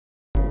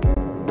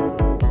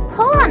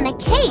on the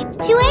cape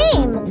to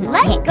aim.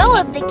 Let go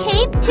of the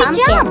cape to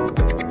jump.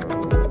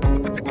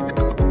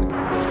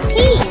 P.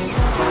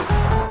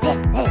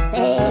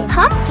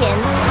 Pumpkin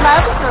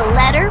loves the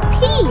letter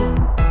P.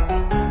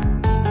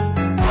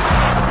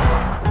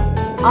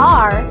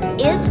 R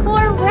is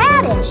for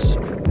radish.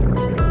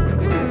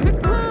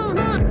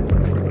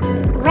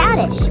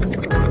 Radish.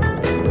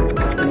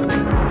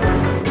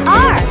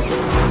 R.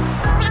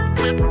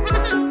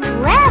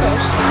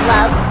 Radish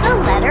loves the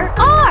letter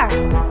R.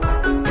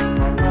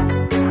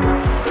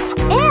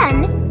 N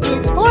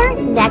is for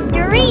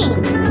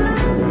nectarine.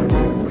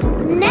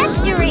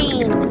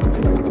 Nectarine.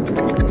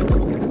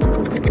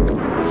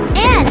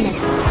 N.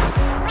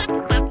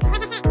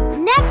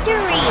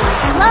 Nectarine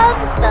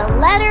loves the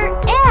letter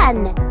N.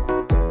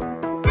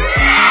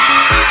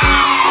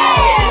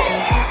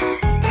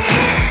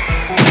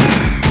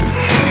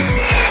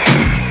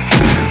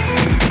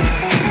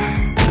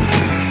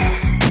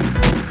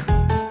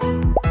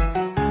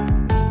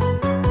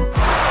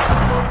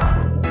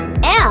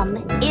 M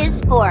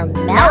is for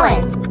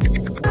melon.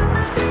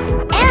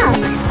 M.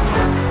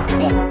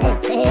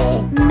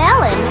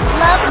 Melon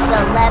loves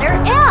the letter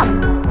M.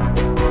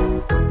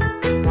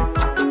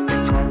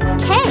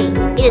 K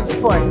is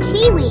for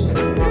kiwi.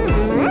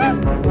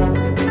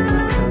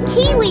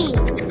 Kiwi.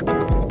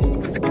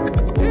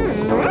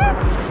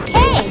 K.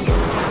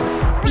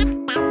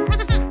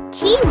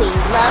 Kiwi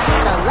loves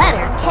the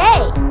letter K.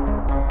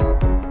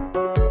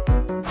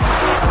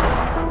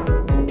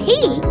 P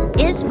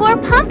is for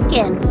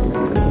pumpkin.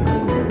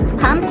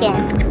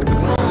 Pumpkin.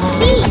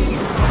 P.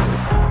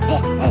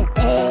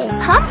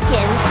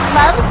 Pumpkin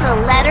loves the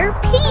letter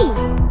P.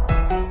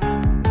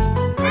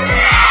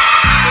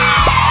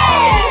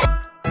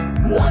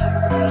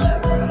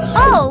 O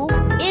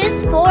is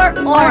for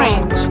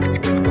orange.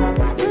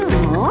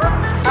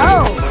 O.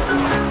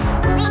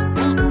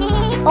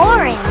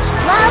 Orange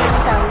loves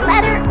the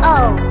letter O.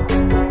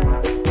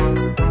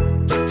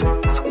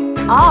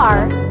 R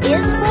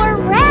is for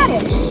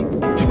radish.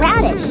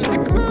 Radish.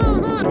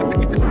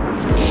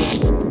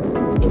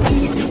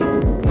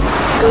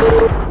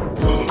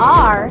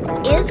 R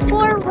is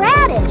for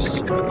radish.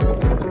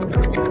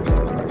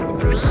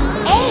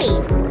 A.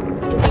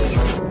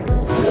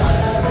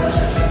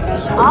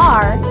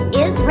 R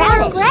is for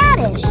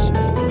radish.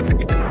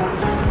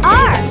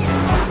 R.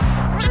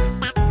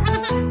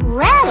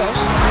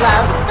 Radish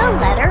loves the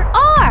letter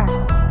R.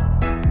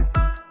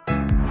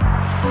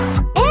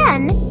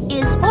 N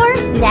is for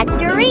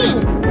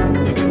nectarine.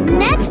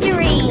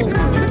 Nectarine.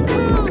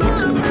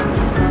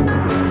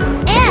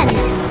 N.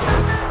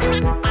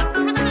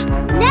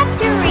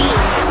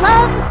 Nectarine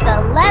loves the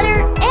letter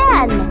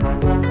N.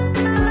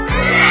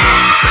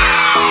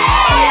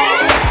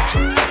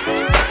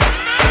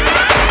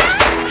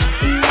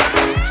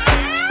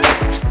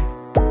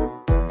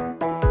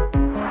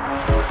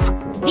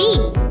 V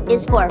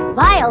is for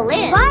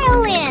violin.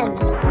 Violin.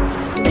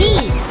 V.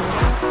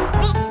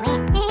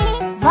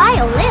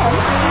 Violin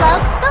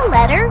loves the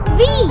letter V.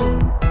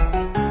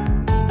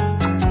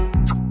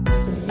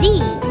 Z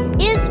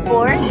is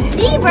for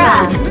zebra.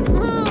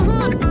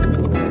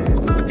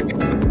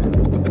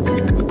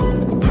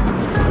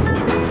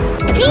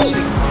 Z.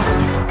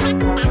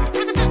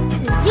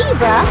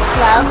 Zebra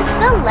loves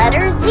the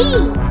letter Z.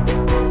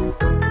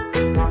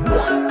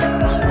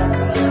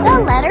 The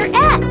letter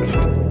X.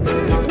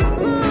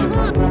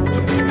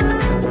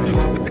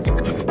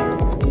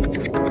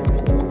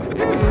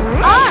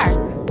 R.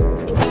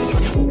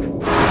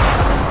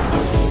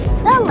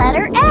 The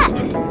letter X.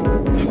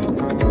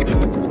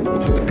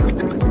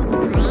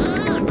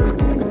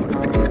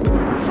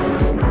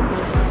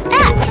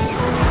 X.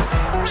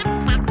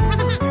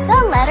 The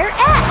letter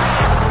X.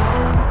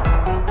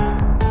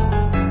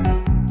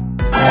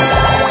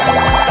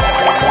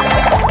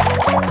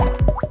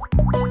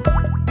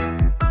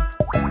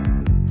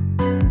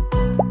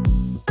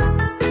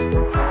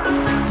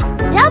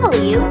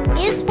 W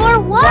is for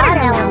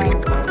watermelon.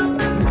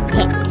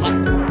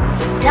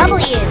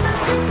 W.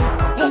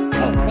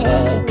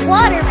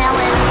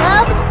 Watermelon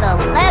loves the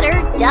letter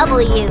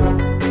W.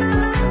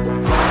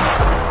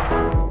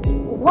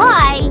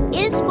 Y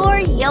is for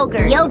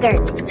yogurt.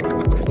 Yogurt.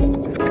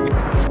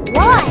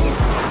 Y.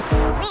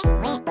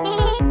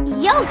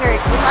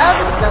 Yogurt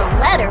loves the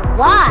letter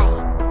Y.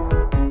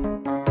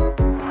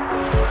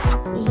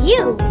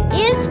 U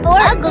is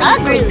for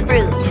ugly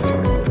fruit.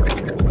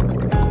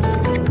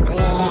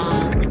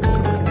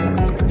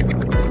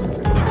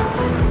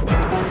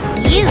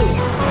 U.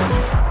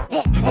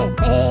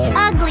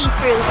 Ugly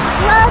fruit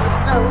loves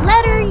the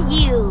letter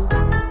U.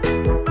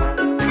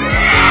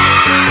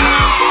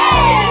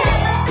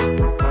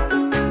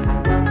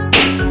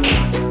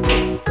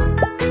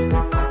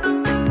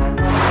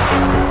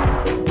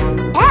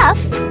 F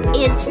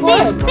is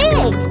for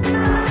fig.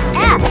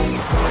 F.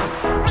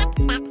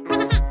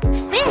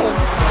 Fig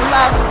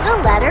loves the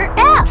letter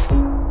F.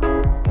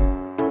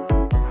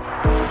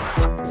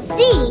 C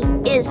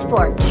is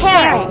for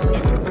carrot.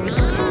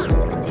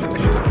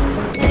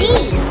 C.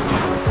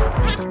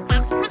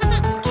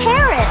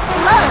 Carrot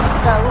loves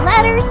the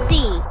letter C.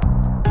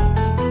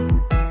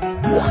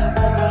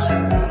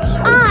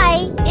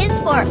 I is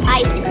for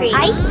ice cream.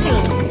 Ice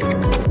cream.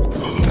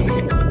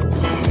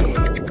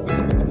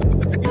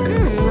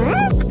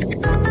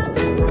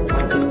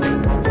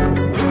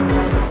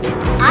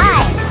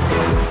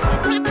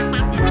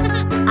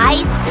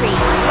 Ice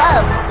cream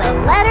loves the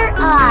letter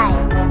I.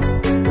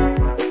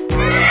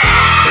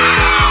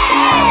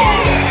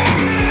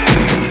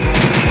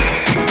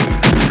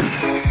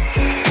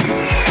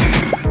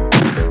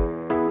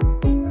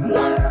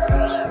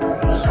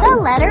 The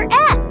letter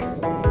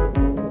X.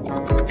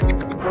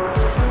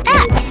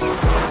 X.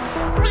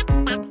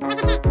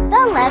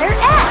 The letter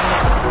X.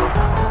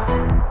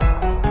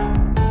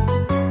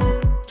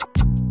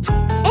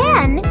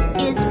 N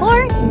is for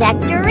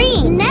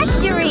nectarine.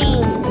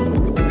 Nectarine.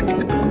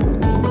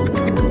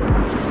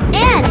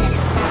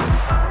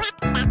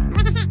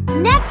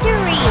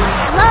 Nectarine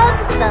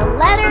loves the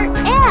letter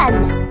N.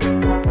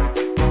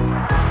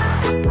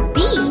 B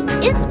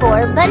is for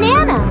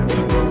banana.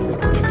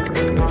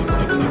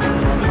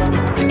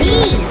 B.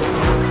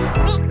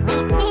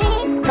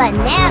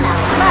 Banana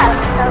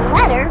loves the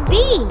letter B.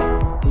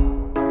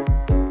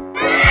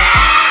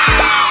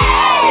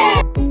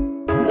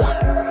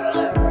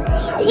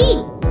 T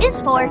is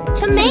for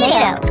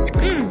tomato.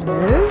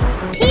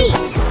 T.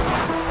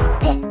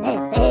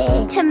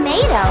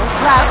 Tomato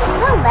loves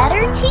the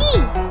letter T.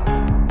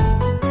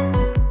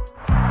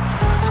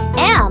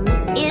 M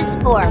is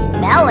for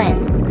melon.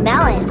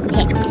 Melon.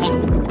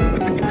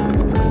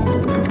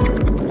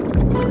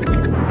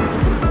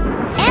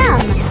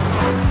 M.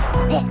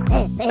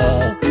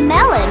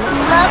 Melon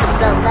loves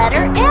the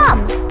letter M.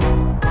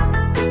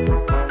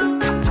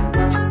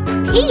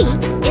 P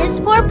is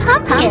for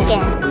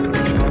pumpkin.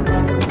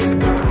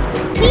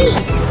 P.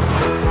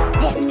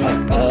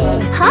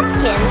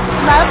 Pumpkin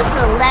loves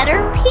the letter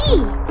P.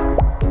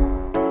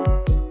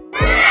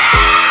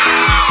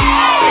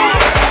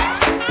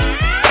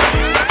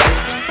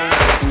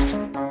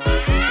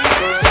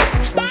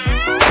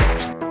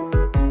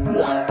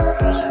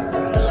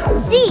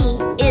 C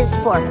is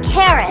for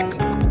carrot.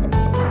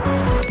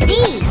 C.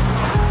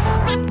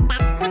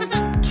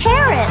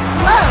 Carrot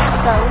loves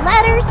the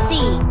letter C.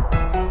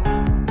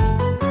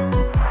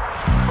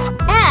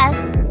 S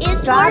is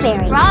for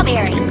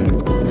strawberry.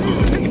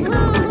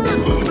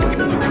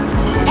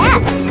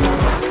 S.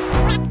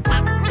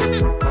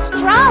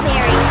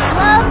 Strawberry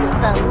loves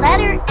the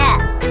letter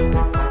S.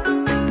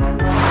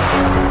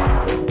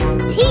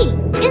 T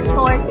is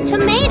for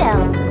tomato.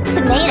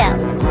 Tomato.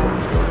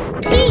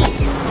 T.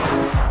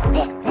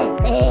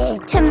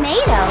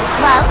 Tomato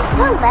loves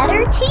the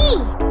letter T.